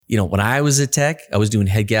when I was at Tech, I was doing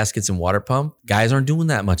head gaskets and water pump. Guys aren't doing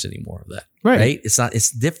that much anymore of that. Right.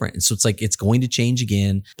 It's different. And so it's like, it's going to change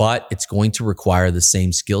again, but it's going to require the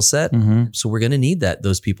same skill set. So we're going to need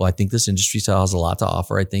those people. I think this industry style has a lot to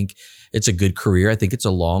offer. I think it's a good career. I think it's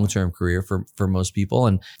a long-term career for most people.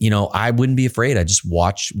 And, I wouldn't be afraid. I just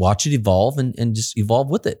watch it evolve and just evolve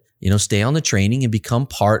with it. Stay on the training and become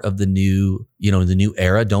part of the new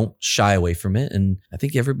era. Don't shy away from it. And I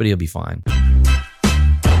think everybody will be fine.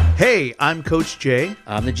 Hey, I'm Coach Jay.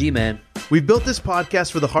 I'm the G-Man. We've built this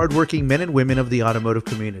podcast for the hardworking men and women of the automotive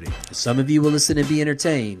community. Some of you will listen and be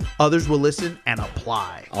entertained. Others will listen and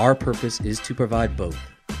apply. Our purpose is to provide both.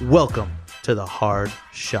 Welcome to the Hard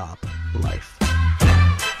Shop Life.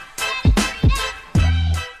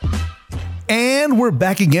 And we're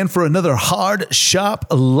back again for another Hard Shop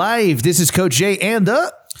Live. This is Coach Jay and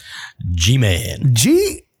the G-Man.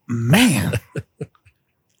 G-Man.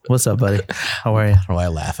 What's up, buddy? How are you? How do I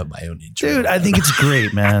laugh at my own intro? Dude, I think it's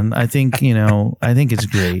great, man. I think it's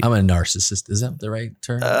great. I'm a narcissist. Is that the right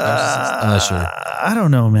term? I'm not sure. I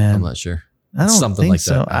don't know, man. I'm not sure. I don't Something think like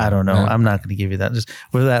so. that. I don't know. I'm not going to give you that. Just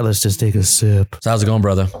with that, let's just take a sip. So how's it going,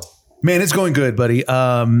 brother? Man, it's going good, buddy.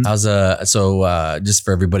 Just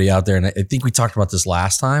for everybody out there, and I think we talked about this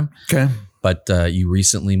last time. Okay. But you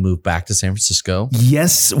recently moved back to San Francisco.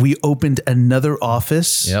 Yes, we opened another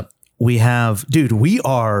office. Yep. We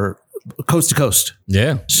are coast to coast.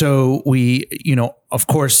 Yeah. So we, of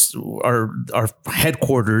course, our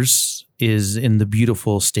headquarters is in the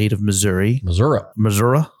beautiful state of Missouri,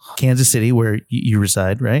 Kansas City, where you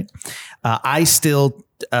reside, right?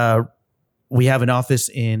 We have an office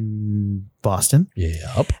in Boston.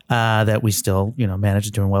 Yep. That we still, manage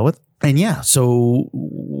doing well with. And yeah, so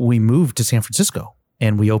we moved to San Francisco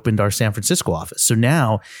and we opened our San Francisco office. So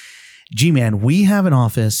now, G-Man, we have an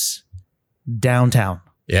office downtown.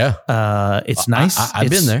 Yeah. It's nice. I've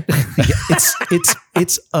been there.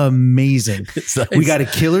 It's amazing. It's nice. We got a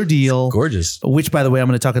killer deal. It's gorgeous. Which, by the way, I'm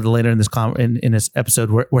going to talk about later in this in this episode.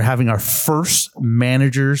 We're having our first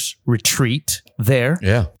managers retreat there.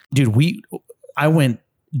 Yeah. Dude, I went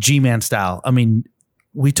G-Man style. I mean,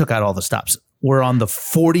 we took out all the stops. We're on the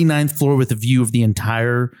 49th floor with a view of the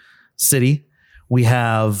entire city. We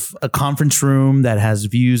have a conference room that has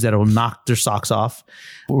views that will knock their socks off.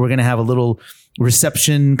 We're going to have a little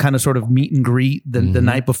reception kind of sort of meet and greet the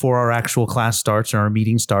night before our actual class starts or our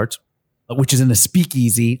meeting starts, which is in a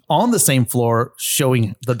speakeasy on the same floor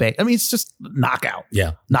showing the bay. I mean, it's just knockout.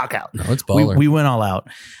 Yeah. Knockout. No, it's baller. We went all out.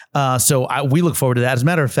 So we look forward to that. As a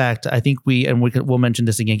matter of fact, I think we'll mention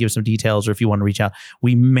this again, give some details, or if you want to reach out,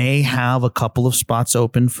 we may have a couple of spots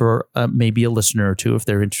open for maybe a listener or two if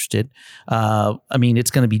they're interested. I mean,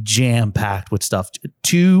 it's going to be jam packed with stuff.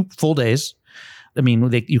 2 full days. I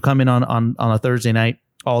mean, you come in on a Thursday night,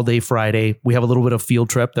 all day Friday. We have a little bit of field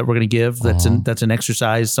trip that we're going to give. That's an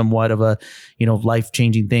exercise, somewhat of a life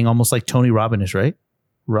changing thing, almost like Tony Robbins, right?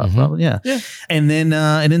 Robin, yeah. And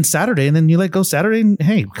then Saturday, and then you go Saturday, and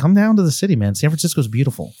hey, come down to the city, man. San Francisco's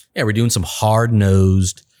beautiful. Yeah, we're doing some hard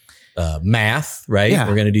nosed math, right? Yeah.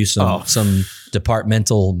 We're going to do some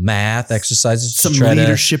departmental math exercises, some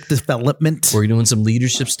leadership development. We're doing some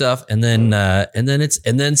leadership stuff, and then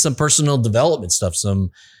some personal development stuff.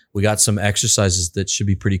 We got some exercises that should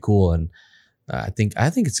be pretty cool, and I think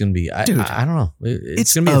it's going to be. I don't know.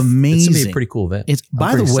 It's going to be amazing. It's going to be a pretty cool event.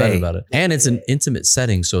 By the way, about it, and it's an intimate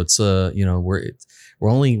setting, so it's we're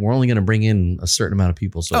only going to bring in a certain amount of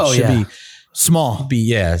people, so it should be small.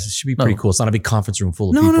 It should be pretty cool. It's not a big conference room full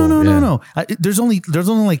of people. No. There's only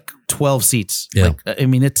like 12 seats. Yeah. I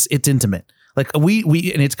mean, it's intimate. Like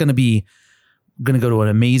we and it's going to be. We're going to go to an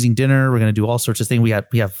amazing dinner. We're going to do all sorts of things. We have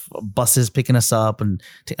buses picking us up, and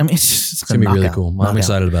it's going to be really cool. I'm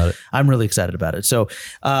excited about it. I'm really excited about it. So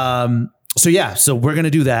we're going to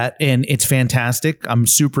do that, and it's fantastic. I'm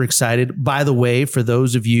super excited. By the way, for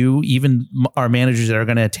those of you, even our managers that are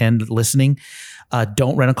going to attend listening,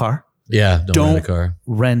 don't rent a car. Yeah, don't rent a car.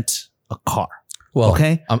 Rent a car. Well,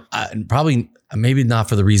 okay. Probably maybe not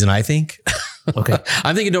for the reason I think. Okay.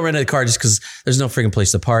 I'm thinking don't rent a car just because there's no freaking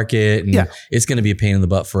place to park it. And it's going to be a pain in the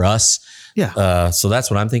butt for us. Yeah. So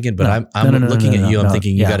that's what I'm thinking. But I'm looking at you. I'm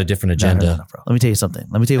thinking you got a different agenda. No, bro. Let me tell you something.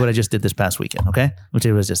 Let me tell you what I just did this past weekend. Okay. Let me tell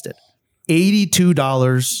you what I just did.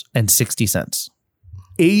 $82.60.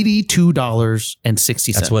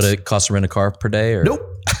 $82.60. That's what it costs to rent a car per day? Or? Nope.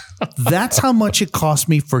 That's how much it cost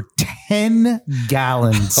me for 10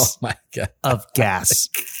 gallons Oh my God. of gas.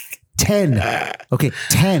 10. Okay,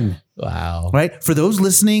 10. Wow. Right? For those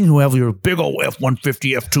listening who have your big old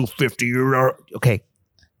F-150, F-250, okay,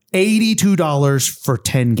 $82 for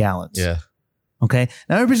 10 gallons. Yeah. Okay?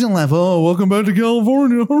 Now everybody's going to laugh, oh, welcome back to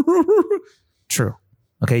California. True.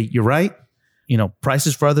 Okay, you're right.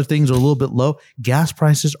 Prices for other things are a little bit low. Gas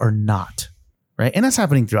prices are not, right? And that's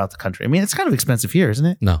happening throughout the country. I mean, it's kind of expensive here, isn't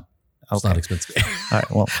it? No, it's not expensive. All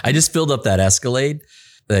right, well. I just filled up that Escalade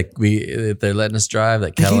that they're letting us drive.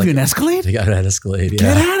 That they gave you an Escalade? They got an Escalade, yeah.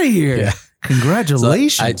 Get out of here. Yeah.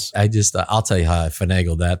 Congratulations. So I'll tell you how I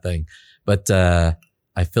finagled that thing. But I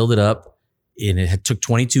filled it up. And it took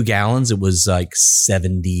 22 gallons. It was like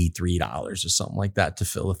 $73 or something like that to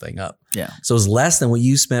fill the thing up. Yeah. So it was less than what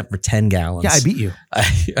you spent for 10 gallons. Yeah, I beat you.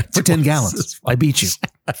 For 10 gallons. I beat you.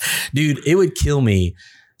 Dude, it would kill me.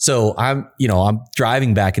 So I'm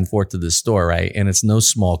driving back and forth to the store, right? And it's no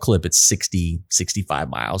small clip. It's 60, 65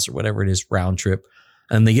 miles or whatever it is round trip.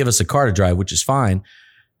 And they give us a car to drive, which is fine.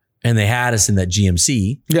 And they had us in that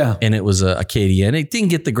GMC. Yeah. And it was a Acadia. And it didn't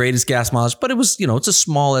get the greatest gas mileage, but it was, it's a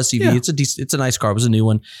small SUV. Yeah. It's a nice car. It was a new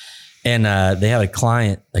one. And they had a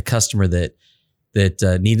customer that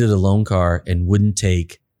needed a loan car and wouldn't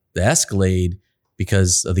take the Escalade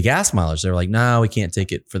because of the gas mileage. They were like, no, we can't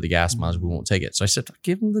take it for the gas mileage. We won't take it. So I said,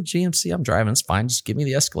 give him the GMC. I'm driving. It's fine. Just give me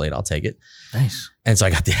the Escalade. I'll take it. Nice. And so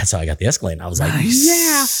I got the Escalade. And I was like, nice.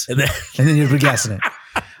 Yeah. And then you're regassing it.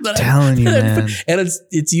 Telling you, man. And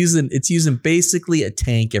it's using basically a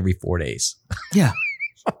tank every 4 days. Yeah.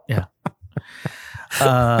 Yeah.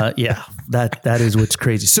 Yeah. That is what's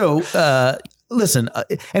crazy. So listen,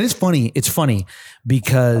 and it's funny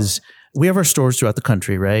because we have our stores throughout the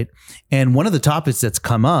country, right? And one of the topics that's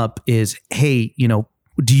come up is, hey, what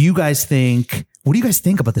do you guys think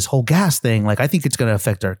about this whole gas thing? Like, I think it's going to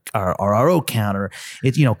affect our RO count, or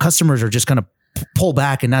customers are just going to pull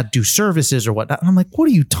back and not do services or whatnot. And I'm like, what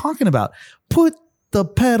are you talking about? Put the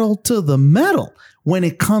pedal to the metal when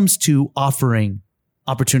it comes to offering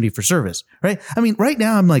opportunity for service, right? I mean, right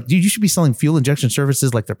now I'm like, dude, you should be selling fuel injection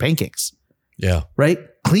services like they're pancakes. Yeah. Right?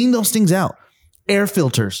 Clean those things out. Air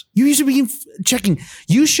filters. You should be checking.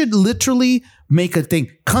 You should literally make a thing.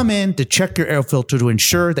 Come in to check your air filter to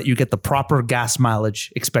ensure that you get the proper gas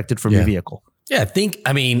mileage expected from your vehicle. Yeah.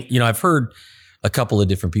 I've heard a couple of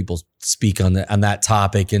different people speak on that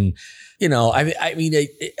topic. And,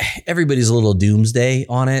 everybody's a little doomsday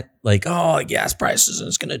on it. Like, oh, gas prices, and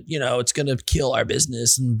it's going to kill our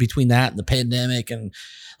business. And between that and the pandemic, and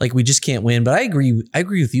like, we just can't win. But I agree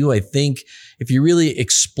with you. I think if you really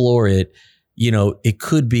explore it, it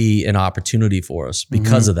could be an opportunity for us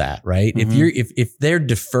because of that, right? Mm-hmm. If they're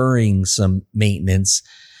deferring some maintenance,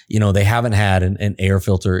 they haven't had an air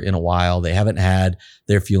filter in a while. They haven't had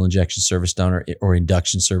their fuel injection service done or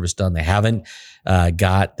induction service done. They haven't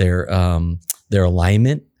got their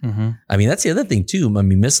alignment. Mm-hmm. I mean, that's the other thing too. I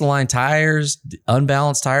mean, misaligned tires,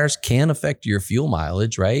 unbalanced tires can affect your fuel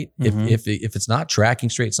mileage, right? Mm-hmm. If it's not tracking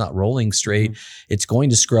straight, it's not rolling straight, it's going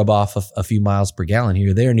to scrub off a few miles per gallon here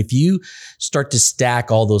or there. And if you start to stack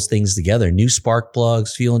all those things together, new spark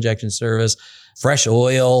plugs, fuel injection service, fresh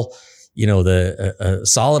oil, the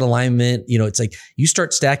solid alignment, it's like you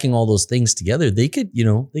start stacking all those things together, they could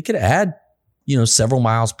add, several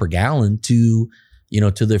miles per gallon to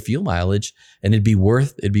their fuel mileage, and it'd be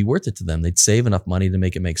worth it to them. They'd save enough money to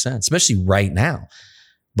make it make sense, especially right now.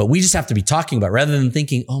 But we just have to be talking about, rather than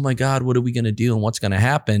thinking, oh my God, what are we going to do and what's going to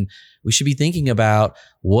happen? We should be thinking about,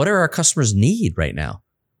 what do our customers need right now?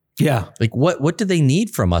 Yeah. Like what do they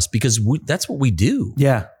need from us? Because that's what we do.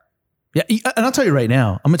 Yeah. Yeah. And I'm going to tell you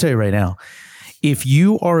right now, if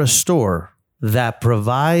you are a store that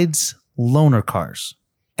provides loaner cars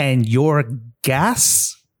and your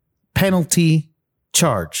gas penalty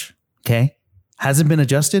charge, okay, hasn't been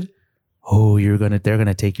adjusted, they're going to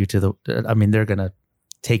take you to the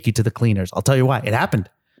cleaners. I'll tell you why. It happened.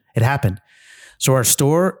 So our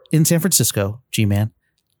store in San Francisco, G-Man,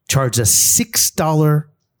 charged a $6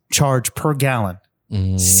 charge per gallon.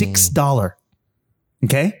 $6.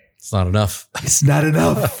 Okay. It's not enough. It's not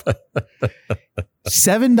enough.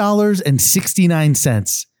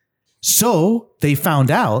 $7.69. So they found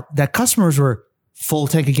out that customers were full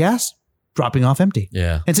tank of gas, dropping off empty.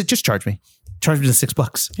 Yeah. And said, just charge me the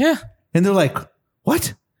 $6. Yeah. And they're like,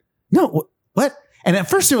 what? No, what? And at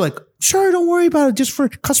first they were like, sure, don't worry about it, just for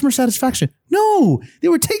customer satisfaction. No, they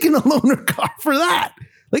were taking a loaner car for that.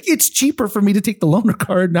 Like, it's cheaper for me to take the loaner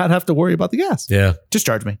car and not have to worry about the gas. Yeah. Just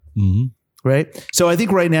charge me. Mm-hmm. Right. So I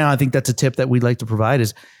think right now, that's a tip that we'd like to provide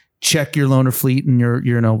is check your loaner fleet,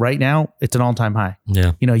 and right now it's an all-time high.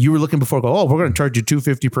 Yeah. You were looking before, we're going to charge you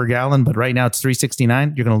 $250 per gallon, but right now it's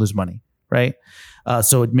 $369. You're going to lose money. Right.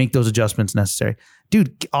 So make those adjustments necessary.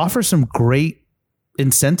 Dude, offer some great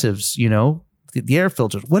incentives, the air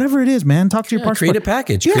filters, whatever it is, man. Talk to your parts. Create a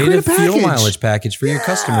package. Yeah, create a fuel package. mileage package for your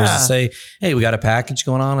customers and say, hey, we got a package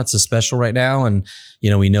going on. It's a special right now. And,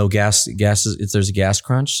 we know gas is, if there's a gas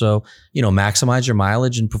crunch. So, maximize your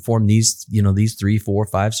mileage and perform these 3, 4,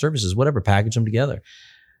 5 services, whatever, package them together.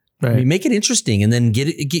 Right. I mean, make it interesting and then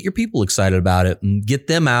get your people excited about it and get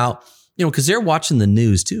them out, because they're watching the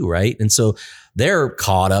news too, right? And so they're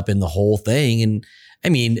caught up in the whole thing. And I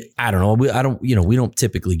mean, I don't know. We don't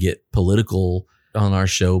typically get political on our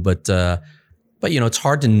show, but it's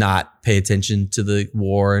hard to not pay attention to the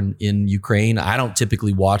war in Ukraine. I don't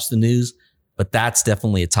typically watch the news, but that's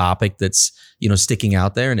definitely a topic that's, sticking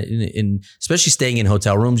out there. And especially staying in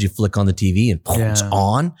hotel rooms, you flick on the TV and it's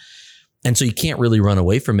on. And so you can't really run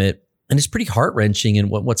away from it. And it's pretty heart wrenching in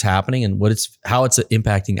what's happening and how it's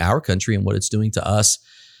impacting our country and what it's doing to us,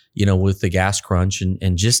 with the gas crunch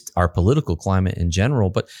and just our political climate in general.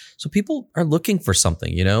 But so people are looking for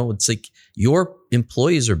something, it's like your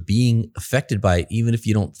employees are being affected by it, even if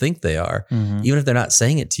you don't think they are, even if they're not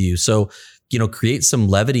saying it to you. So, create some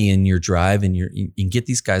levity in your drive and get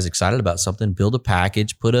these guys excited about something, build a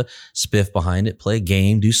package, put a spiff behind it, play a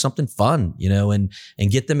game, do something fun, and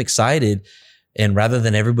get them excited. And rather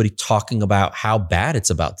than everybody talking about how bad it's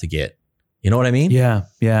about to get, you know what I mean? Yeah.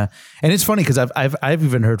 Yeah. And it's funny because I've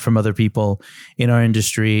even heard from other people in our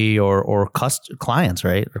industry or clients,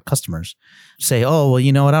 right? Or customers say, oh, well,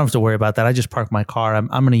 I don't have to worry about that. I just park my car. I'm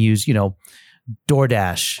going to use,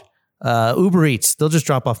 DoorDash, Uber Eats. They'll just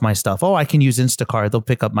drop off my stuff. Oh, I can use Instacart. They'll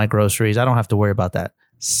pick up my groceries. I don't have to worry about that.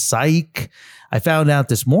 Psych. I found out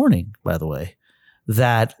this morning, by the way,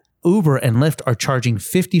 that Uber and Lyft are charging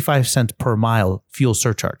 55 cents per mile fuel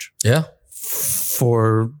surcharge. Yeah.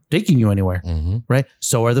 For taking you anywhere, right?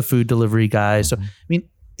 So are the food delivery guys. So, I mean,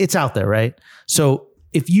 it's out there, right? So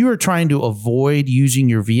if you are trying to avoid using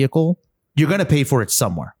your vehicle, you're going to pay for it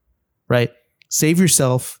somewhere, right? Save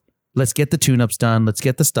yourself. Let's get the tune-ups done. Let's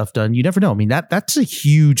get the stuff done. You never know. I mean, that's a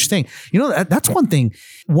huge thing. That's one thing.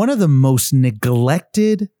 One of the most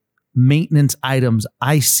neglected maintenance items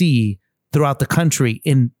I see throughout the country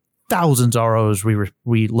in thousands of ROs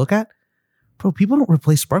we look at. Bro, people don't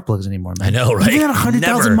replace spark plugs anymore, man. I know, right? They got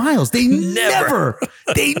 100,000 miles. They never.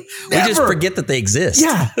 We just forget that they exist.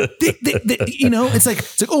 Yeah. It's like,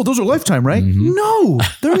 oh, those are lifetime, right? No,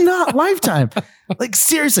 they're not lifetime. Like,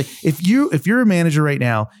 seriously, if you're a manager right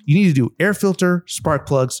now, you need to do air filter, spark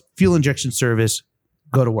plugs, fuel injection service,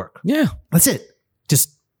 go to work. Yeah. That's it.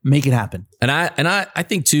 Just make it happen. And I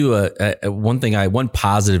think too, one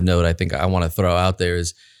positive note I think I want to throw out there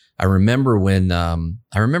is, I remember when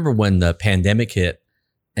the pandemic hit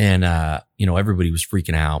and, everybody was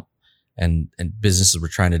freaking out and businesses were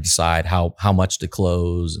trying to decide how much to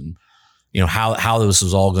close and, how this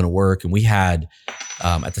was all going to work. And we had,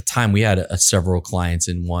 at the time we had several clients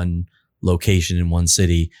in one location in one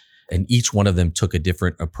city and each one of them took a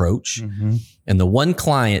different approach. And the one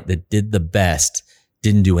client that did the best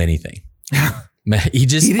didn't do anything. He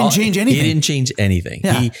didn't change anything. He didn't change anything.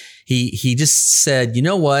 Yeah. He just said, you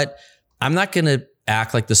know what? I'm not going to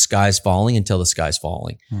act like the sky's falling until the sky's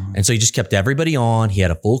falling. And so he just kept everybody on. He had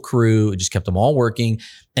a full crew. It just kept them all working.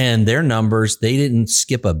 And their numbers, they didn't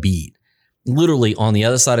skip a beat. Literally on the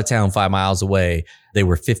other side of town, 5 miles away, they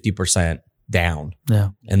were 50% down. Yeah.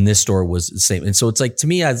 And this store was the same. And so it's like, to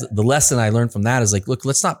me, as the lesson I learned from that is like, look,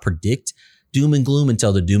 let's not predict doom and gloom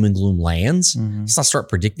until the doom and gloom lands. Let's not start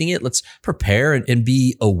predicting it. Let's prepare and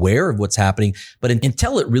be aware of what's happening. But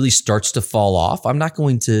until it really starts to fall off, I'm not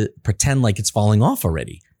going to pretend like it's falling off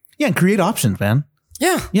already. Yeah. And create options, man.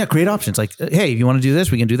 Yeah. Yeah. Create options. Like, hey, if you want to do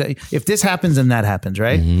this, we can do that. If this happens, then that happens.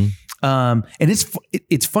 Right. And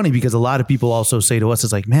it's funny because a lot of people also say to us,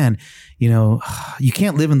 it's like, man, you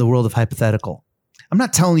can't live in the world of hypothetical. I'm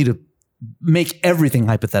not telling you to make everything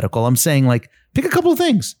hypothetical. I'm saying like, pick a couple of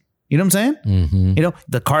things. You know what I'm saying?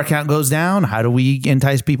 The car count goes down. How do we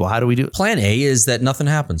entice people? How do we do it? Plan A is that nothing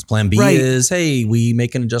happens. Plan B is, hey, we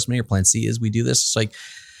make an adjustment here. Plan C is we do this. It's like,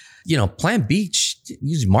 Plan B,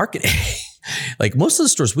 use market A. Like most of the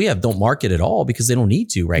stores we have don't market at all because they don't need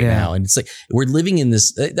to right now. And it's like, we're living in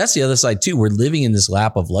this, that's the other side too. We're living in this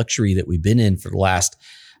lap of luxury that we've been in for the last,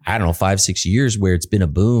 5-6 years where it's been a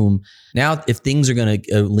boom. Now, if things are going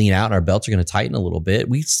to lean out and our belts are going to tighten a little bit,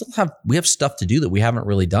 we have stuff to do that we haven't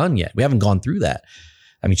really done yet. We haven't gone through that.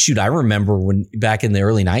 I mean, shoot, I remember when back in the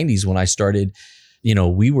early 90s when I started,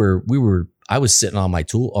 I was sitting on my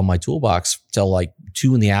toolbox till like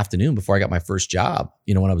 2 p.m. before I got my first job,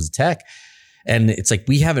 when I was a tech. And it's like,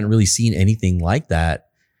 we haven't really seen anything like that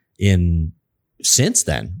since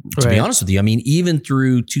then, to be honest with you. I mean, even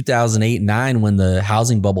through 2008 and 2009, when the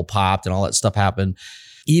housing bubble popped and all that stuff happened,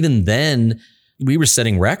 even then, we were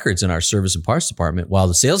setting records in our service and parts department while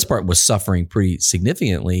the sales department was suffering pretty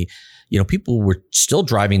significantly. People were still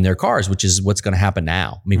driving their cars, which is what's going to happen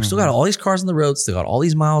now. I mean, we still got all these cars on the road, still got all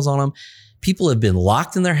these miles on them. People have been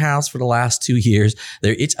locked in their house for the last 2 years.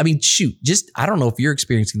 I don't know if you're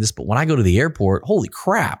experiencing this, but when I go to the airport, holy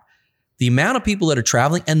crap, the amount of people that are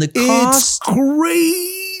traveling and the cost. It's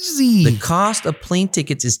crazy. The cost of plane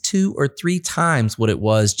tickets is 2 or 3 times what it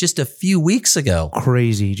was just a few weeks ago.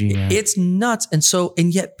 Crazy, G-Man. It's nuts.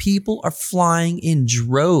 And yet people are flying in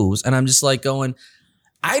droves. And I'm just like going,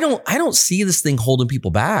 I don't see this thing holding people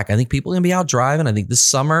back. I think people are going to be out driving. I think this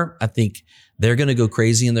summer, they're going to go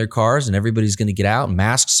crazy in their cars and everybody's going to get out.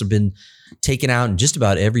 Masks have been taken out in just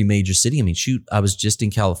about every major city. I mean, shoot, I was just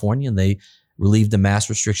in California and they relieved the mask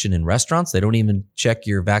restriction in restaurants. They don't even check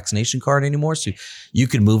your vaccination card anymore. So you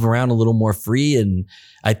can move around a little more free. And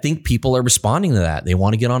I think people are responding to that. They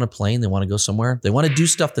want to get on a plane. They want to go somewhere. They want to do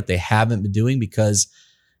stuff that they haven't been doing because,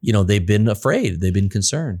 they've been afraid. They've been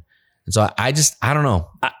concerned. And so I don't know.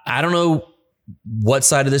 I don't know what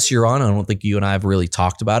side of this you're on. I don't think you and I have really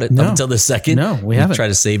talked about it up until this second. No, we haven't. Try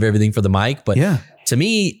to save everything for the mic. But yeah. To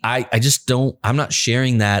me, I just don't, I'm not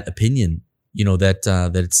sharing that opinion,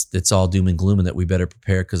 that it's all doom and gloom and that we better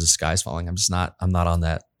prepare because the sky's falling. I'm not on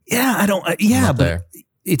that. Yeah, I don't, but there.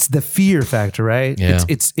 It's the fear factor, right? Yeah.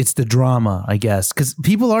 It's the drama, I guess, because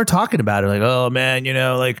people are talking about it like, oh man,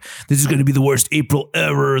 this is going to be the worst April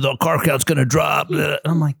ever. The car count's going to drop. And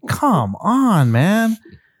I'm like, come on, man.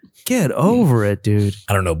 Get over it, dude.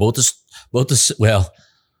 I don't know. The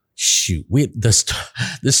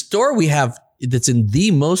store we have that's in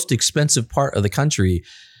the most expensive part of the country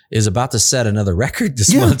is about to set another record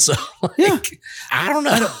this month. So I don't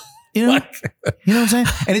know. You know what I'm saying?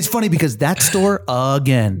 And it's funny because that store,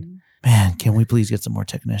 again, man, can we please get some more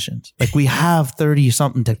technicians? Like we have 30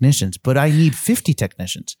 something technicians, but I need 50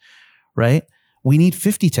 technicians, right? We need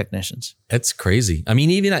 50 technicians. That's crazy. I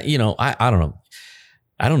mean, even, I don't know.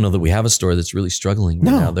 I don't know that we have a store that's really struggling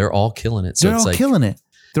right now. They're all killing it. So They're all killing it.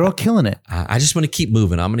 They're all killing it. I just want to keep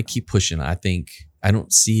moving. I'm going to keep pushing. I think I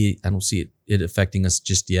don't see it affecting us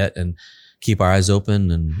just yet, and keep our eyes open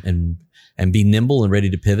and be nimble and ready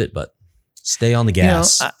to pivot, but stay on the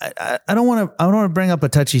gas. I don't want to bring up a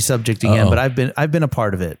touchy subject again, but I've been a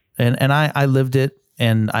part of it and I lived it,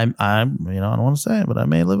 and I'm I don't want to say it, but I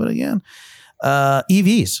may live it again.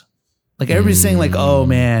 EVs, like everybody's saying like, oh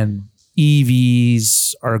man,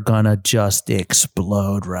 EVs are gonna just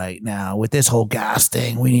explode right now with this whole gas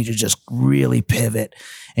thing. We need to just really pivot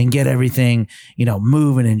and get everything,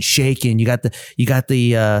 moving and shaking. You got the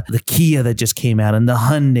Kia that just came out and the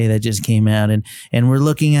Hyundai that just came out, and we're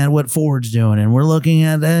looking at what Ford's doing, and we're looking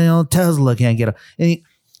at Tesla can't get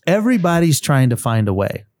everybody's trying to find a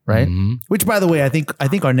way, right? Mm-hmm. Which, by the way, I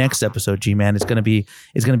think our next episode, G-Man, is going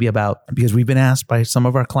to be about, because we've been asked by some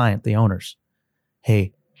of our client, the owners,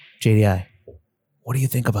 hey, JDI, what do you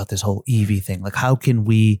think about this whole EV thing? Like, how can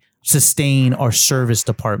we sustain our service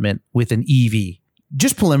department with an EV?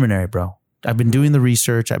 Just preliminary, bro. I've been doing the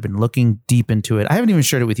research. I've been looking deep into it. I haven't even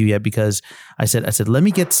shared it with you yet because I said, let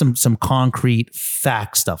me get some concrete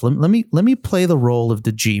fact stuff. Let me play the role of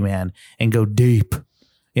the G-Man and go deep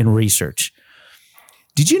in research.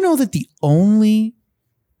 Did you know that the only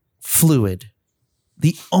fluid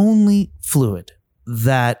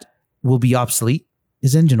that will be obsolete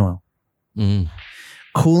is engine oil? Mm.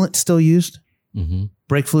 Coolant still used. Mm-hmm.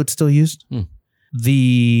 Brake fluid still used. Mm.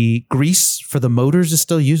 The grease for the motors is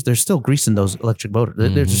still used. There's still grease in those electric motors.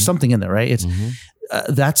 Mm-hmm. There's just something in there, right? It's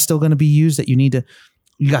that's still going to be used. That you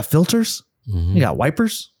got filters, you got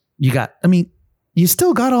wipers, you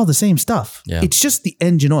still got all the same stuff. Yeah. It's just the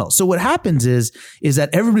engine oil. So what happens is that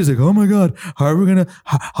everybody's like, oh my God, how are we gonna,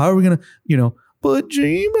 but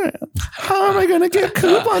G-Man, how am I going to get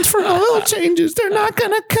coupons for oil changes? They're not going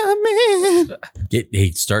to come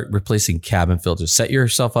in. Start replacing cabin filters. Set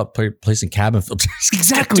yourself up replacing cabin filters.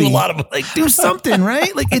 Exactly. Do a lot of them. Like, do something,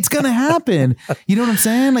 right? Like, it's going to happen. You know what I'm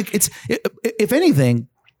saying? Like, if anything,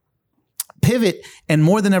 pivot. And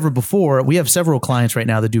more than ever before, we have several clients right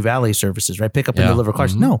now that do valet services, right? Pick up and deliver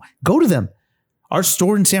cars. Mm-hmm. No, go to them. Our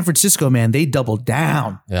store in San Francisco, man, they doubled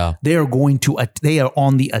down. Yeah. They are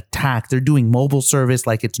on the attack. They're doing mobile service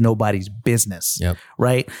like it's nobody's business. Yep.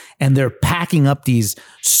 Right. And they're packing up these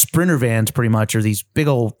Sprinter vans pretty much, or these big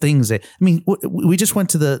old things we just went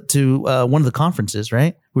to one of the conferences,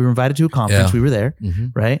 right? We were invited to a conference. Yeah. We were there,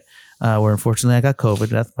 right? Where unfortunately I got COVID.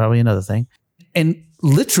 That's probably another thing. And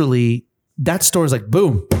literally that store is like,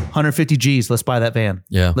 boom, 150 G's. Let's buy that van.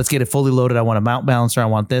 Yeah. Let's get it fully loaded. I want a mount balancer. I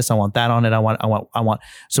want this. I want that on it. I want,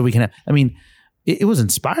 so we can have, it was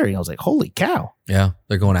inspiring. I was like, holy cow. Yeah.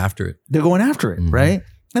 They're going after it. Right?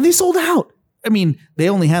 And they sold out. I mean, they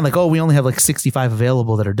only had like, we only have like 65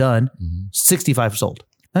 available that are done. 65 sold.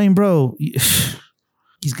 I mean, bro,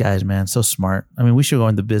 these guys, man, so smart. I mean, we should go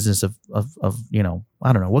in the business of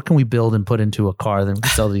I don't know, what can we build and put into a car that we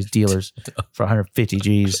can sell to these dealers for 150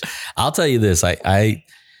 G's? I'll tell you this. I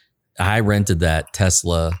rented that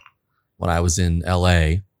Tesla when I was in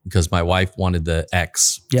LA because my wife wanted the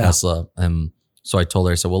X Tesla. So I told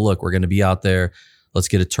her, I said, well, look, we're going to be out there. Let's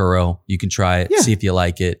get a Turo. You can try it, see if you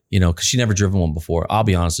like it, because she never driven one before. I'll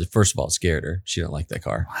be honest. First of all, it scared her. She didn't like that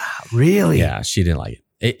car. Wow, really? Yeah, she didn't like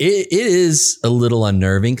it. It is a little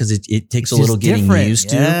unnerving because it takes a little getting used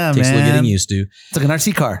to. Yeah, it takes a little getting used to. It's like an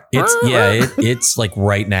RC car. It's like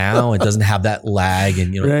right now. It doesn't have that lag,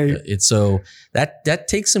 and it's so that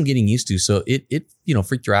takes some getting used to. So it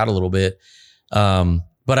freaked her out a little bit.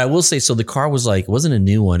 But I will say, so the car was like, it wasn't a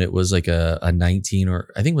new one. It was like a 19,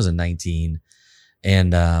 or I think it was a 19,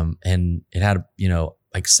 and it had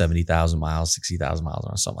like 70,000 miles, 60,000 miles,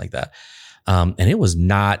 or something like that. And it was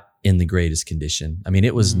not in the greatest condition. I mean,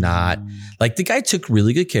 it was not like, the guy took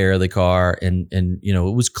really good care of the car, and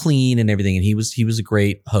it was clean and everything. And he was a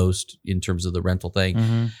great host in terms of the rental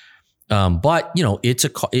thing. But it's a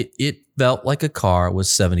car. It felt like a car with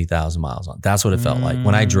 70,000 miles on. That's what it felt like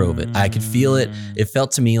when I drove it. I could feel it. It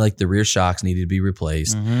felt to me like the rear shocks needed to be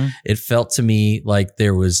replaced. It felt to me like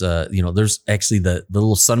there was there's actually the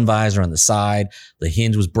little sun visor on the side. The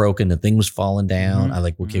hinge was broken. The thing was falling down. I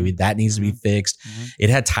like, okay, that needs to be fixed.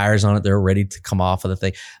 It had tires on it. They were ready to come off of the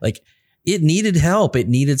thing. Like, it needed help. It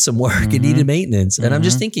needed some work. It needed maintenance. And I'm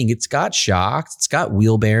just thinking, it's got shocks. It's got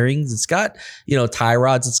wheel bearings. It's got, tie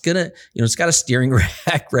rods. It's it's got a steering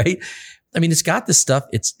rack, right? I mean, it's got this stuff.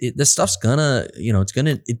 This stuff's gonna,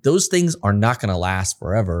 those things are not gonna last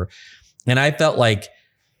forever. And I felt like,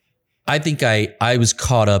 I think I was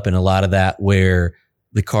caught up in a lot of that, where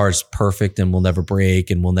the car's perfect and will never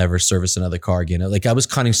break and we'll never service another car again. Like, I was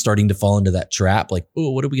kind of starting to fall into that trap. Like,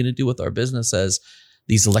 oh, what are we going to do with our business as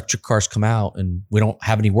these electric cars come out and we don't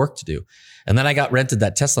have any work to do? And then I got rented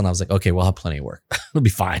that Tesla, and I was like, okay, we'll have plenty of work. It'll be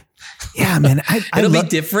fine. Yeah, man. It'll be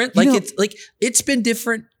different. It's been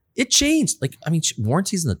different. It changed. Like, I mean,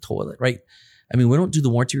 warranties in the toilet, right? I mean, we don't do the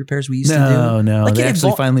warranty repairs we used to do. No, like, they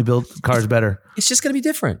actually finally built cars better. It's just going to be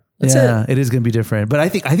different. That's it. It is going to be different. But I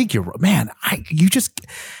think you're, man,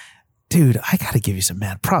 dude, I got to give you some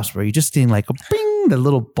mad props, bro. You just seeing like a bing, the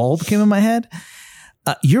little bulb came in my head.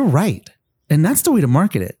 You're right. And that's the way to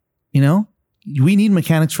market it. We need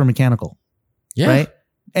mechanics for mechanical, right?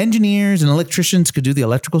 Engineers and electricians could do the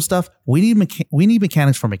electrical stuff. We need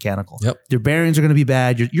mechanics for mechanical. Yep. Their bearings are going to be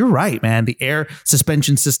bad. You're right, man. The air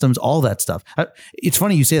suspension systems, all that stuff. It's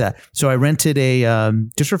funny you say that. So I rented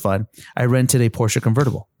just for fun, I rented a Porsche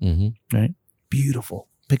convertible, right? Beautiful.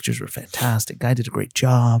 Pictures were fantastic. Guy did a great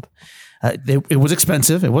job. It was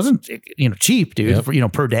expensive. It wasn't, cheap, dude, for,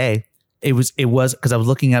 per day. It was because I was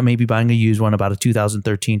looking at maybe buying a used one, about a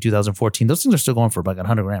 2013, 2014. Those things are still going for like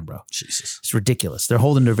 $100,000, bro. Jesus. It's ridiculous. They're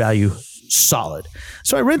holding their value solid.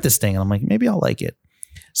 So I rent this thing and I'm like, maybe I'll like it.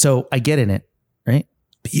 So I get in it, right?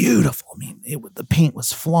 Beautiful. I mean, the paint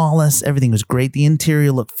was flawless. Everything was great. The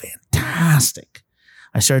interior looked fantastic.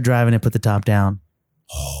 I started driving it, put the top down.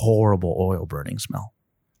 Horrible oil burning smell.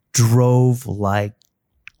 Drove like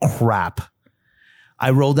crap. I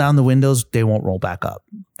roll down the windows, they won't roll back up.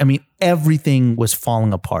 I mean, everything was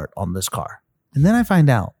falling apart on this car. And then I find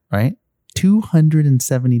out, right?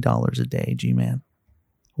 $270 a day, G-Man.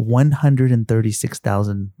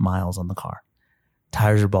 136,000 miles on the car.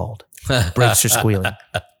 Tires are bald. Brakes are squealing.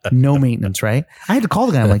 No maintenance, right? I had to call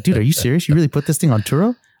the guy. I'm like, dude, are you serious? You really put this thing on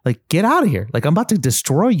Turo? Like, get out of here. Like, I'm about to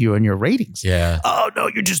destroy you and your ratings. Yeah. Oh, no,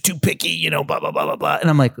 you're just too picky, blah, blah, blah, blah, blah. And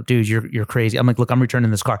I'm like, dude, you're crazy. I'm like, look, I'm returning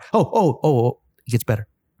this car. Oh. It gets better.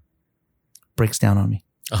 Breaks down on me.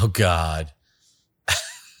 Oh, God.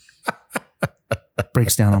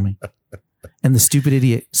 Breaks down on me. And the stupid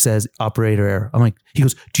idiot says, operator error. I'm like, he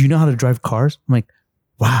goes, do you know how to drive cars? I'm like,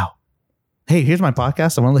 wow. Hey, here's my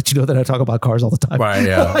podcast. I want to let you know that I talk about cars all the time. Right,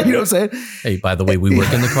 yeah. You know what I'm saying? Hey, by the way, we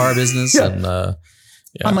work in the car business. Yeah. And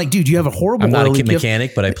I'm like, dude, you have a horrible I'm not a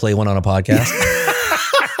mechanic, but I play one on a podcast.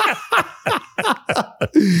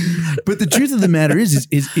 But the truth of the matter is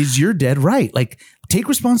you're dead right. Like, take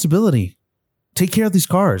responsibility. Take care of these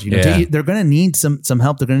cars. They're going to need some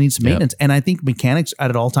help. They're going to need some maintenance. And I think mechanics at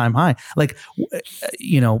an all-time high. Like,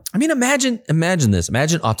 I mean, imagine this.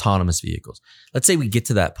 Imagine autonomous vehicles. Let's say we get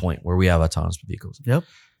to that point where we have autonomous vehicles. Yep.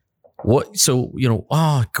 What? So,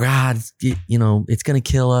 oh God, it's going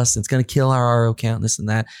to kill us. It's going to kill our RO count, this and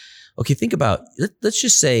that. Okay, think about, let's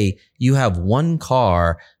just say you have one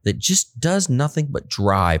car that just does nothing but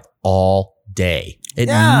drive all day. It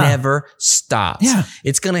never stops. Yeah.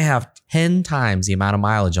 It's going to have 10 times the amount of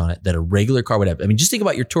mileage on it that a regular car would have. I mean, just think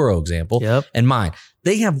about your Turo example and mine.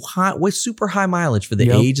 They have super high mileage for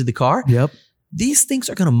the age of the car. Yep. These things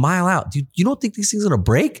are going to mile out. Dude, you don't think these things are going to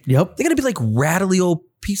break? Yep. They're going to be like rattly old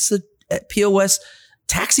piece of POS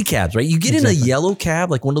taxi cabs, right? You get in a yellow cab,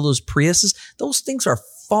 like one of those Priuses, those things are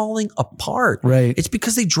falling apart. Right. It's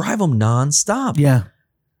because they drive them nonstop. Yeah.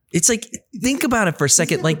 It's like, think about it for a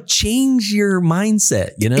second, like change your mindset,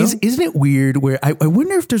 you know? Isn't it weird where I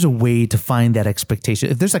wonder if there's a way to find that expectation,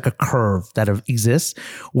 if there's like a curve that exists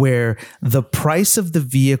where the price of the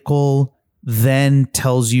vehicle then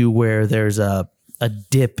tells you where there's a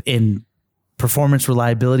dip in performance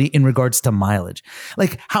reliability in regards to mileage.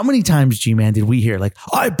 Like how many times, G-Man, did we hear like,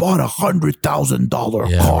 I bought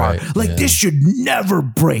 $100,000 car. Right, like this should never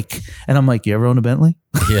break. And I'm like, you ever own a Bentley?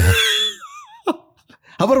 Yeah.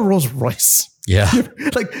 How about a Rolls Royce? Yeah.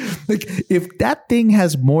 like if that thing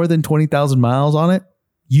has more than 20,000 miles on it,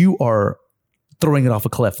 you are throwing it off a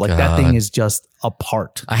cliff. Like that thing is just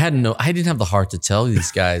apart. I didn't have the heart to tell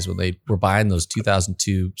these guys when they were buying those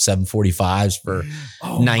 2002 745s for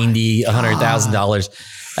 $90,000, $100,000.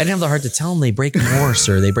 I didn't have the heart to tell them they break more,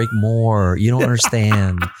 sir. They break more. You don't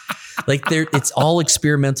understand. Like it's all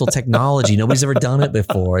experimental technology. Nobody's ever done it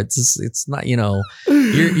before. It's not,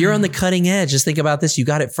 you're on the cutting edge. Just think about this. You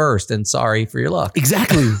got it first and sorry for your luck.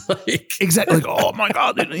 Exactly. Exactly. Like, oh my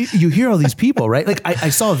God. You hear all these people, right? Like I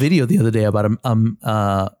saw a video the other day about a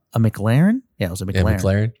McLaren. Yeah, it was a McLaren. Yeah,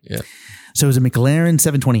 McLaren. Yeah. So it was a McLaren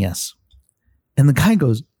 720S. And the guy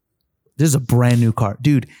goes, this is a brand new car.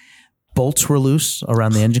 Dude, bolts were loose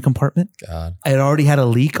around the engine compartment. God. I had already had a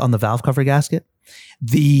leak on the valve cover gasket.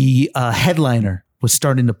 The headliner was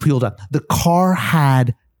starting to peel down. The car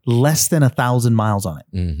had less than 1,000 miles on it.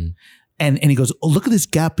 Mm-hmm. And he goes, oh, look at this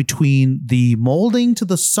gap between the molding to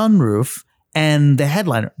the sunroof and the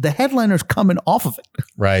headliner. The headliner's coming off of it.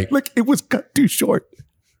 Right. Like it was cut too short.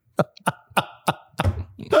 And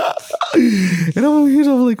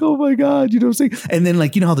I'm like, oh my God, you know what I'm saying? And then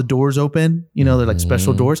like, you know how the doors open, they're like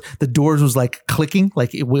special doors. The doors was like clicking,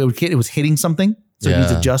 like it was hitting something. So it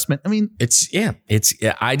needs adjustment. I mean, I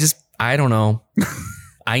don't know.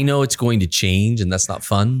 I know it's going to change and that's not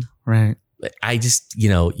fun. Right. I just,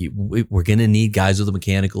 we're going to need guys with a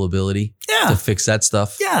mechanical ability to fix that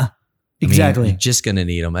stuff. Yeah, exactly. You're just going to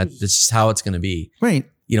need them. That's just how it's going to be. Right.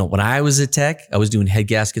 When I was a tech, I was doing head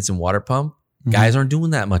gaskets and water pump. Mm-hmm. Guys aren't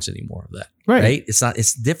doing that much anymore of that. Right.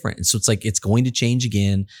 It's different. And so it's like, it's going to change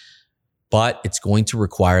again, but it's going to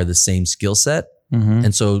require the same skill set. Mm-hmm.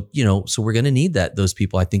 And so, so we're going to need those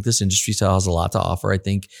people. I think this industry still has a lot to offer. I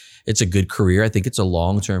think it's a good career. I think it's a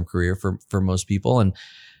long-term career for most people. And,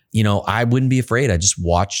 I wouldn't be afraid. I just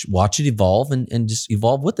watch it evolve and just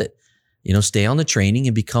evolve with it. Stay on the training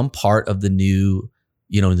and become part of the new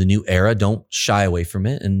era. Don't shy away from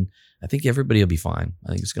it. And I think everybody will be fine. I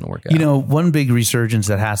think it's going to work out. One big resurgence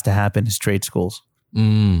that has to happen is trade schools.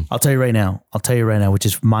 I'll tell you right now, which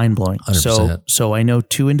is mind blowing. 100%. So I know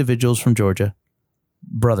two individuals from Georgia,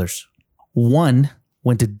 brothers. One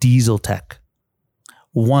went to diesel tech.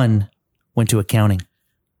 One went to accounting.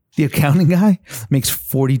 The accounting guy makes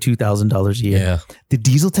 $42,000 a year. Yeah. The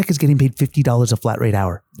diesel tech is getting paid $50 a flat rate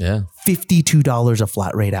hour. Yeah. $52 a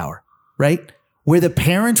flat rate hour, right? Where the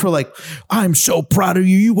parents were like, I'm so proud of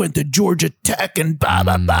you. You went to Georgia Tech and blah,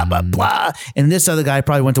 blah, blah, blah, blah. And this other guy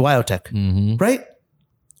probably went to WyoTech, right?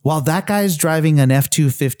 While that guy's driving an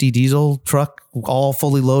F-250 diesel truck, all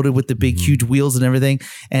fully loaded with the big, huge wheels and everything,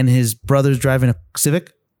 and his brother's driving a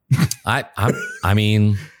Civic. I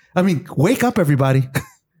mean, wake up, everybody.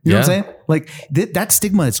 You know what I'm saying? Like that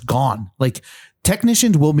stigma is gone. Like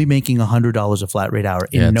technicians will be making $100 a flat rate hour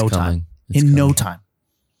in no time. No time.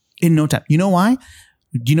 You know why?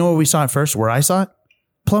 Do you know where we saw it first? Where I saw it?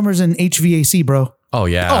 Plumbers and HVAC, bro. Oh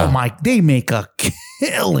yeah. Oh my, they make a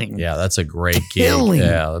killing. Yeah, that's a great gig.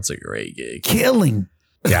 Yeah, that's a great gig. Killing.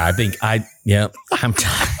 Yeah, I think I'm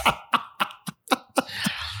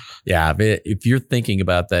yeah, if you're thinking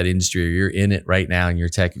about that industry or you're in it right now and you're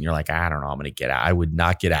tech and you're like, I don't know, I'm going to get out. I would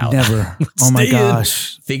not get out. Never. Oh my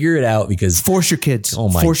gosh. Figure it out because force your kids.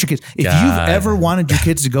 Force your kids. If you've ever wanted your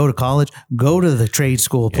kids to go to college, go to the trade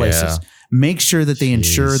school places. Yeah. Make sure that they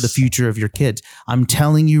ensure the future of your kids. I'm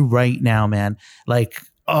telling you right now, man. Like,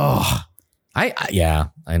 I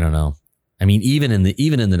don't know. I mean, even in the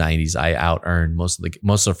 90s, I out earned most of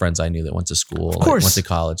the friends I knew that went to school, went to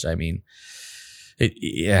college. I mean, it's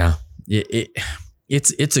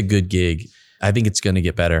a good gig. I think it's going to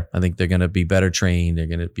get better. I think they're going to be better trained. They're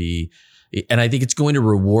going to be, and I think it's going to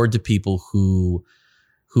reward the people who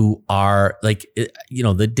who are like,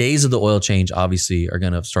 the days of the oil change obviously are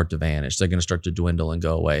going to start to vanish. They're going to start to dwindle and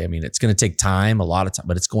go away. I mean, it's going to take time, a lot of time,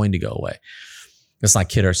 but it's going to go away. Let's not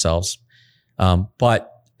kid ourselves. But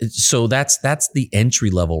so that's the entry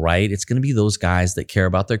level, right? It's going to be those guys that care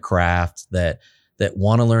about their craft, that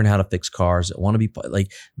want to learn how to fix cars, that want to be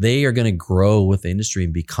like, they are going to grow with the industry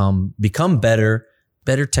and become better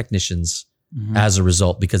technicians as a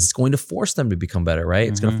result, because it's going to force them to become better, right?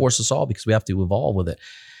 It's going to force us all because we have to evolve with it.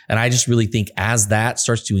 And I just really think as that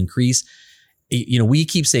starts to increase, we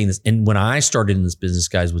keep saying this. And when I started in this business,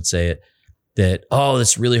 guys would say it, that, oh,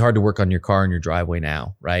 it's really hard to work on your car in your driveway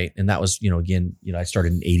now, right? And that was, again, I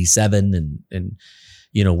started in 87 and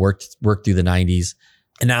worked through the 90s.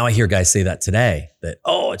 And now I hear guys say that today, that,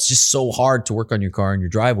 oh, it's just so hard to work on your car in your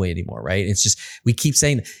driveway anymore, right? It's just, we keep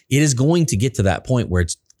saying it is going to get to that point where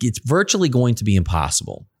it's virtually going to be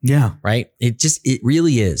impossible. Yeah. Right? It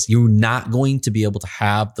really is. You're not going to be able to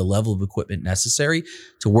have the level of equipment necessary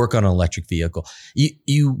to work on an electric vehicle.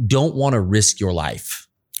 You don't want to risk your life.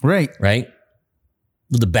 Right?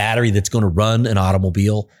 With the battery that's going to run an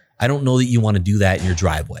automobile. I don't know that you want to do that in your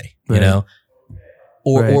driveway,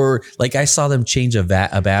 Or like I saw them change a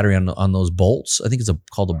battery on those bolts. I think it's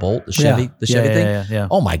called a Bolt, the Chevy thing. Yeah.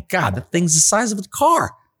 Oh my God, that thing's the size of a car.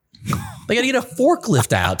 They got to get a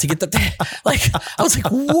forklift out to get the thing. Like, I was like,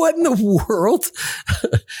 what in the world?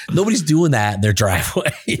 Nobody's doing that in their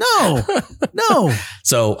driveway. No.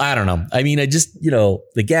 So I don't know. I mean, I just,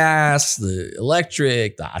 the gas, the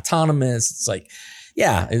electric, the autonomous, it's like,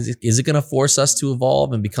 yeah, is it going to force us to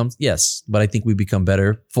evolve and become? Yes, but I think we become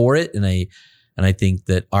better for it. And I think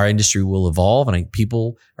that our industry will evolve, and I think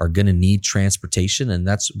people are going to need transportation. And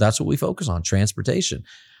that's what we focus on, transportation.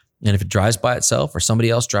 And if it drives by itself or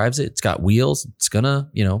somebody else drives it, it's got wheels, it's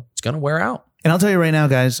gonna wear out. And I'll tell you right now,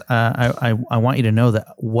 guys, I want you to know that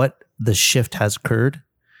what the shift has occurred.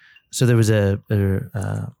 So there was a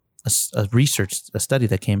study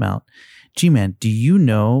that came out. G-Man, do you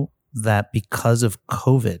know that because of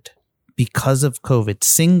COVID,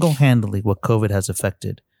 single-handedly what COVID has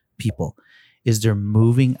affected people is they're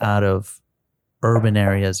moving out of urban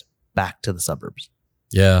areas back to the suburbs.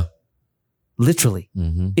 Yeah. Literally,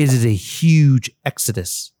 it is a huge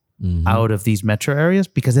exodus out of these metro areas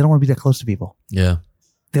because they don't want to be that close to people. Yeah.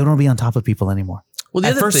 They don't want to be on top of people anymore. Well,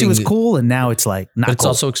 at first it was cool, and now it's like not. But it's cool.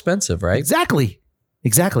 also expensive, right? Exactly.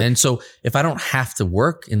 And so if I don't have to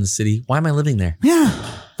work in the city, why am I living there? Yeah.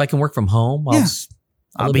 If I can work from home,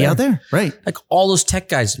 I'll be out there. Right. Like all those tech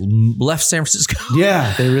guys left San Francisco.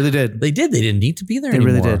 Yeah, they really did. They did. They didn't need to be there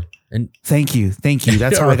anymore. They really did. And thank you.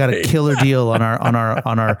 That's how I got a killer deal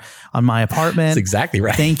on my apartment. That's exactly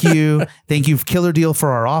right. Thank you. Killer deal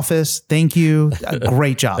for our office. Thank you.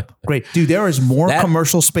 Great job. Great. Dude, there is more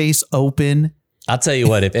commercial space open. I'll tell you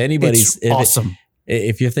what, if anybody's awesome.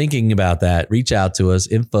 If you're thinking about that, reach out to us,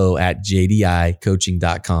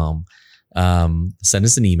 info@jdikoaching.com. Send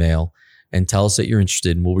us an email and tell us that you're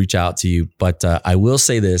interested, and we'll reach out to you. But I will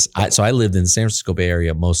say this. I lived in the San Francisco Bay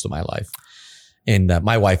Area most of my life. And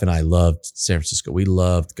my wife and I loved San Francisco. We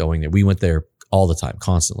loved going there. We went there all the time,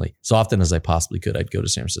 constantly. So often as I possibly could, I'd go to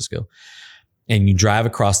San Francisco. And you drive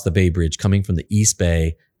across the Bay Bridge, coming from the East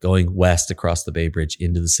Bay, going west across the Bay Bridge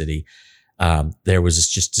into the city. There was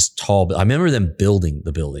this tall, I remember them building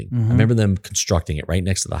the building. I remember them constructing it right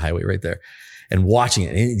next to the highway right there and watching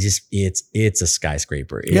it. And it's a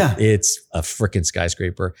skyscraper. It's a freaking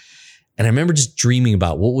skyscraper. And I remember just dreaming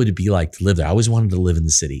about what would it be like to live there. I always wanted to live in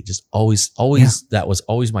the city. Just always, that was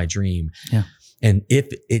always my dream. Yeah. And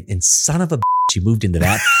and son of a bitch, you moved into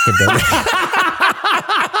that building.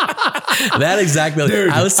 That exact building. Dude,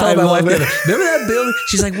 I was telling my wife, remember that building?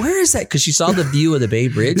 She's like, where is that? Because she saw the view of the Bay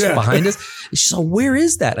Bridge behind us. She's like, where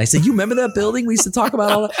is that? And I said, you remember that building? We used to talk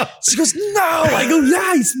about all that. She goes, no. I go,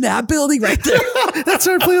 yeah, it's that building right there. That's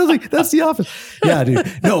our building. That's the office. Yeah,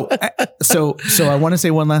 dude. No. So I want to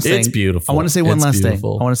say one last thing. It's beautiful. I want to say one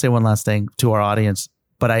last thing to our audience.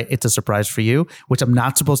 But it's a surprise for you, which I'm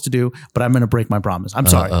not supposed to do, but I'm going to break my promise. I'm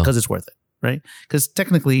sorry, because it's worth it, right? Because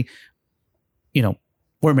technically,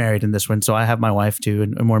 we're married in this one, so I have my wife too,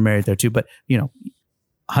 and we're married there too. But,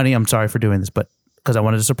 honey, I'm sorry for doing this, but because I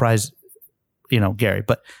wanted to surprise, Gary.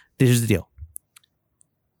 But here's the deal.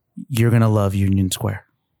 You're going to love Union Square.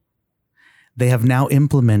 They have now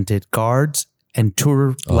implemented guards and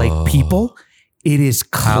tour-like people. It is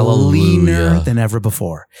cleaner than ever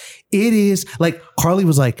before. It is like Carly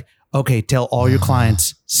was like, okay, tell all your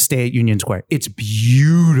clients stay at Union Square. It's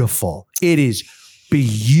beautiful. It is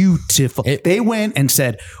beautiful. They went and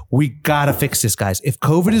said, we got to fix this, guys. If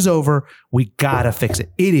COVID is over, we got to fix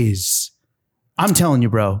it. It is I'm telling you,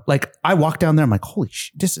 bro. Like I walked down there, I'm like, holy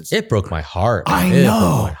shit, this is. It broke my heart. I It know.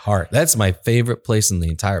 broke my heart. That's my favorite place in the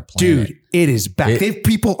entire planet. Dude, it is back. They have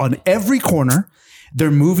people on every corner. They're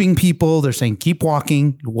moving people. They're saying, keep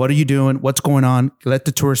walking. What are you doing? What's going on? Let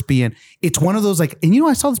the tourists be in. It's one of those like, and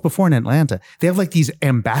I saw this before in Atlanta. They have like these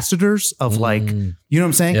ambassadors of like, you know what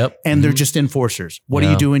I'm saying? Yep. And they're just enforcers. What are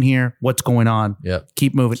you doing here? What's going on? Yep.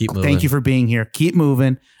 Keep moving. Keep moving. Thank you for being here. Keep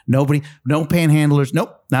moving. Nobody, no panhandlers.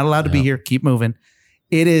 Nope. Not allowed to be here. Keep moving.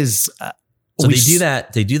 It is. So they do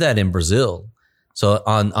that. They do that in Brazil. So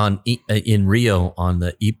in Rio on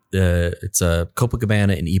it's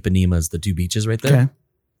Copacabana and Ipanema is the two beaches right there. Okay.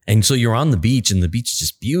 And so you're on the beach and the beach is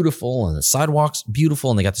just beautiful and the sidewalk's beautiful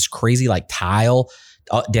and they got this crazy like tile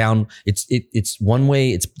down. It's one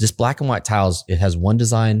way. It's just black and white tiles. It has one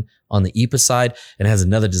design on the Ipa side and it has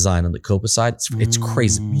another design on the Copa side. It's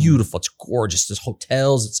crazy, beautiful. It's gorgeous. There's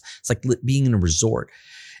hotels. It's like being in a resort.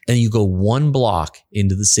 And you go one block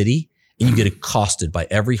into the city and you get accosted by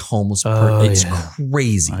every homeless person. It's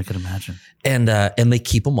crazy. I could imagine. And they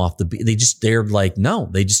keep them off the beach. They're like, no,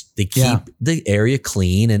 they keep the area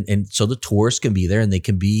clean. And so the tourists can be there and they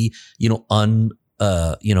can be,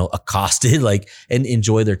 accosted, like, and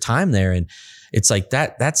enjoy their time there. And it's like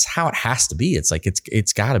that's how it has to be. It's like,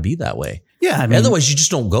 it's gotta be that way. Yeah. I mean, otherwise you just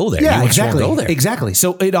don't go there. Yeah, you exactly. Just won't go there. Exactly.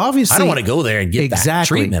 So it obviously, I don't want to go there and get that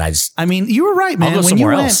treatment. I mean, you were right, man. I'll go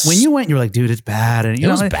somewhere else. When you went, you were like, dude, it's bad. And it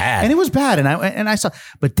was bad. And it was bad. And I saw,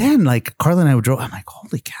 but then like Carla and I drove, I'm like,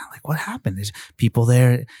 holy cow, like what happened? There's people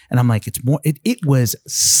there. And I'm like, it was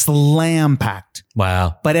slam packed.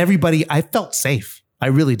 Wow. But everybody, I felt safe. I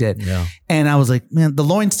really did. Yeah. And I was like, man, the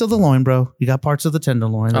loin's still the loin, bro. You got parts of the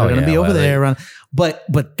tenderloin. They're going to be over there. But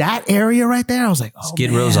that area right there, I was like, Skid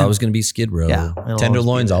Row's always going to be Skid Row. Yeah,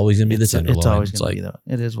 Tenderloin's always going to be the tenderloin. It's always going to be though.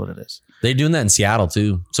 It is what it is. They're doing that in Seattle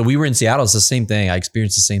too. So we were in Seattle. It's the same thing. I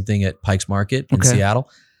experienced the same thing at Pike's Market in Seattle.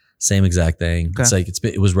 Same exact thing. Okay. It's like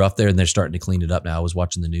it was rough there, and they're starting to clean it up now. I was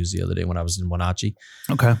watching the news the other day when I was in Wenatchee.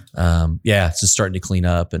 Okay. It's just starting to clean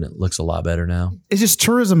up, and it looks a lot better now. It's just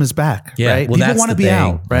tourism is back. Yeah. Right? Well, people want to be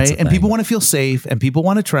out, right? And people want to feel safe, and people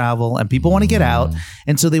want to travel, and people want to get out,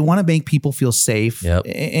 and so they want to make people feel safe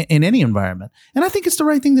in any environment. And I think it's the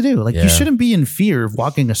right thing to do. Like you shouldn't be in fear of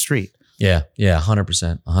walking a street. Yeah.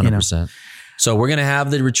 100%. So we're going to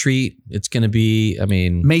have the retreat. It's going to be,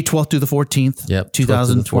 May 12th through the 14th. Yep.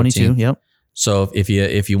 2022. Yep. So if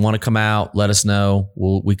you want to come out, let us know.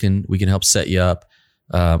 We can help set you up.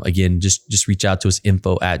 Again, just reach out to us,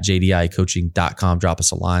 info@jdicoaching.com. Drop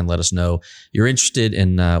us a line. Let us know you're interested,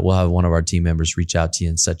 and we'll have one of our team members reach out to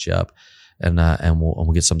you and set you up, and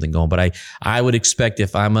we'll get something going. But I would expect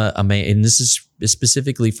if I'm a man, and this is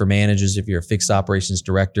specifically for managers, if you're a fixed operations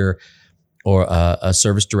director or a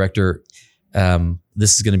service director,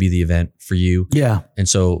 this is going to be the event for you. Yeah. And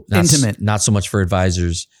so intimate, not so much for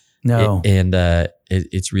advisors. No.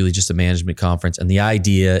 It's really just a management conference. And the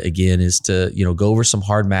idea again is to, go over some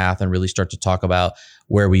hard math and really start to talk about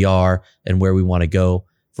where we are and where we want to go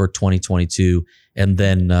for 2022. And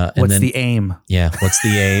then, what's the aim? Yeah. What's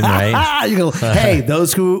the aim? Right. You go, hey,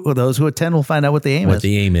 those who attend will find out what the aim is. What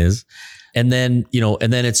the aim is. And then,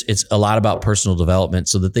 it's a lot about personal development.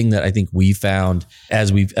 So the thing that I think we found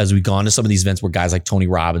as we've gone to some of these events where guys like Tony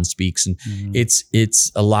Robbins speaks, and it's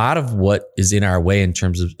a lot of what is in our way in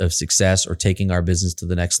terms of success or taking our business to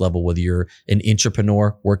the next level, whether you're an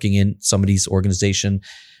entrepreneur working in somebody's organization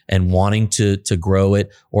and wanting to grow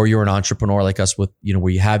it, or you're an entrepreneur like us with,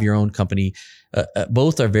 where you have your own company.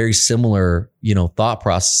 Both are very similar, thought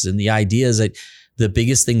process. And the idea is that the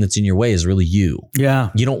biggest thing that's in your way is really you. Yeah.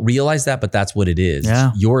 You don't realize that, but that's what it is.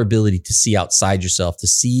 Yeah. Your ability to see outside yourself, to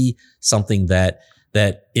see something that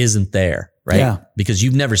isn't there, right? Yeah. Because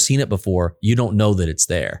you've never seen it before. You don't know that it's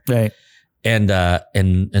there. Right. And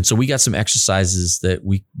so we got some exercises that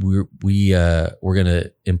we're going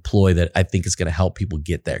to employ that I think is going to help people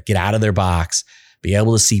get there, get out of their box, be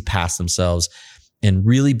able to see past themselves, and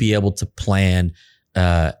really be able to plan,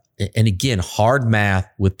 and again, hard math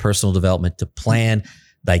with personal development to plan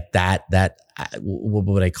like that, what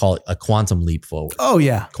would I call it? A quantum leap forward. Oh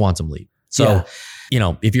yeah. Quantum leap. So,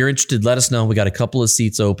 if you're interested, let us know. We got a couple of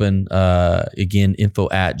seats open. Again,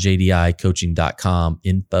 info@jdicoaching.com,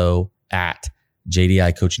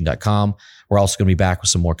 info@jdicoaching.com. We're also going to be back with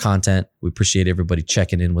some more content. We appreciate everybody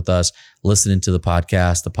checking in with us, listening to the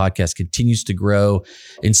podcast. The podcast continues to grow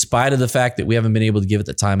in spite of the fact that we haven't been able to give it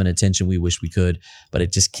the time and attention we wish we could, but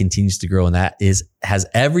it just continues to grow. And that has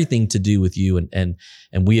everything to do with you. And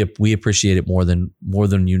we appreciate it more than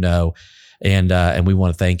you know. And we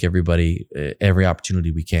want to thank everybody every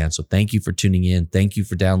opportunity we can. So thank you for tuning in. Thank you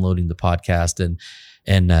for downloading the podcast and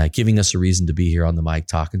giving us a reason to be here on the mic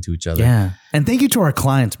talking to each other. Yeah. And thank you to our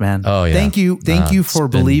clients, man. Oh, yeah. Thank you for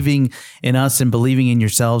believing in us and believing in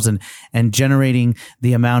yourselves and generating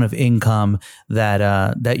the amount of income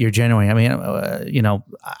that you're generating. I mean,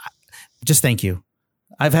 just thank you.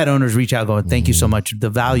 I've had owners reach out going, thank you so much. The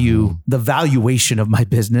valuation of my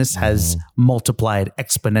business has multiplied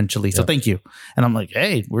exponentially. So thank you. And I'm like,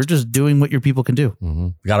 hey, we're just doing what your people can do.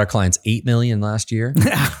 We got our clients 8 million last year.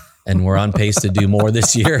 And we're on pace to do more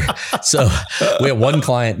this year. So we have one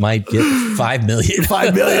client might get 5 million.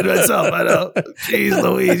 5 million myself. I know. Jeez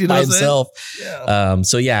Louise, you know by himself. Yeah.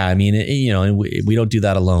 So yeah, I mean, and we don't do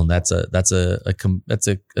that alone. That's a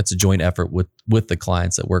joint effort with the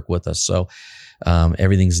clients that work with us. So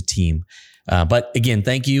everything's a team. But again,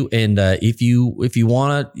 thank you. And if you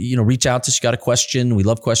want to reach out to us, you got a question. We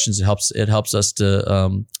love questions. It helps us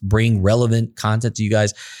to bring relevant content to you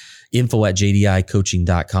guys.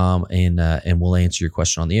 info@jdikoaching.com and we'll answer your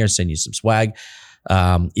question on the air, send you some swag.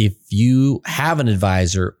 If you have an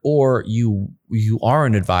advisor or you are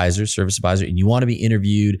an advisor, service advisor, and you want to be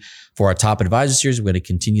interviewed for our top advisor series, we're going to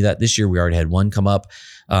continue that this year. We already had one come up.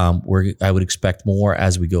 I would expect more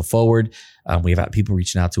as we go forward. We have had people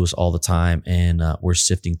reaching out to us all the time, and we're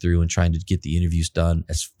sifting through and trying to get the interviews done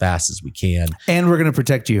as fast as we can. And we're going to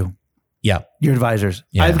protect you. Yeah. Your advisors.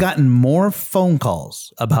 Yeah. I've gotten more phone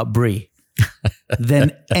calls about Bree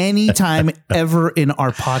than any time ever in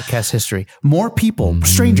our podcast history. More people,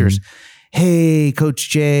 strangers. Hey,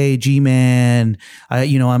 Coach J, G-Man,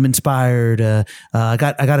 I'm inspired. I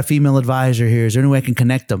got a female advisor here. Is there any way I can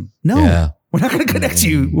connect them? No. Yeah. We're not going to connect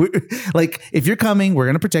you. Like, if you're coming, we're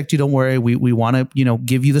going to protect you. Don't worry. We want to,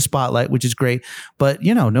 give you the spotlight, which is great. But,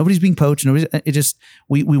 nobody's being poached.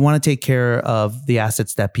 We want to take care of the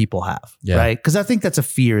assets that people have, right? Because I think that's a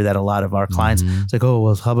fear that a lot of our clients, it's like, oh,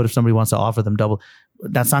 well, how about if somebody wants to offer them double?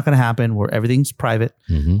 That's not going to happen. Everything's private.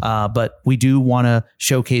 But we do want to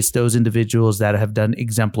showcase those individuals that have done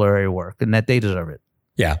exemplary work and that they deserve it.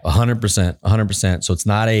 Yeah, 100%. So it's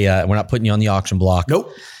not we're not putting you on the auction block.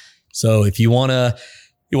 Nope. So if you want to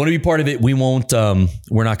be part of it, we're not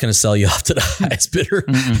going to sell you off to the highest bidder.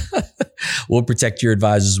 We'll protect your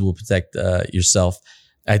advisors. We'll protect yourself.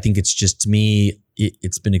 I think it's just, to me,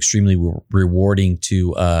 it's been extremely rewarding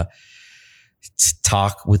to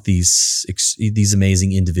talk with these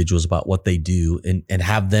amazing individuals about what they do and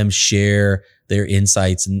have them share their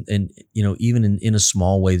insights and even in a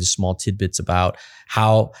small way, the small tidbits about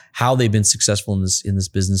how they've been successful in this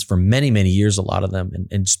business for many, many years, a lot of them,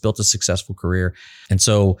 and just built a successful career. And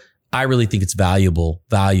so I really think it's valuable.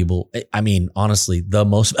 I mean, honestly, the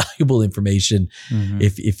most valuable information.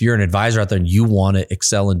 If you're an advisor out there and you want to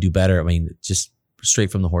excel and do better, I mean, just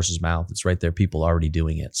straight from the horse's mouth. It's right there. People already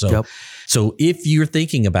doing it. So if you're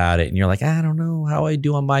thinking about it and you're like, I don't know how I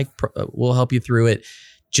do on mic, we'll help you through it.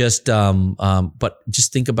 But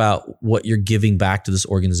just think about what you're giving back to this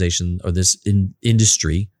organization or this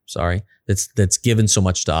industry. Sorry, that's given so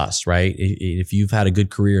much to us, right? If you've had a good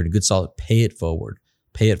career and a good solid, pay it forward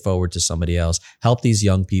to somebody else. Help these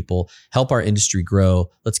young people. Help our industry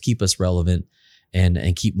grow. Let's keep us relevant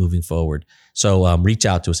and keep moving forward. So reach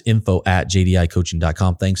out to us,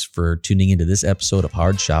 info@jdikoaching.com. Thanks for tuning into this episode of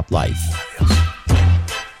Hard Shop Life.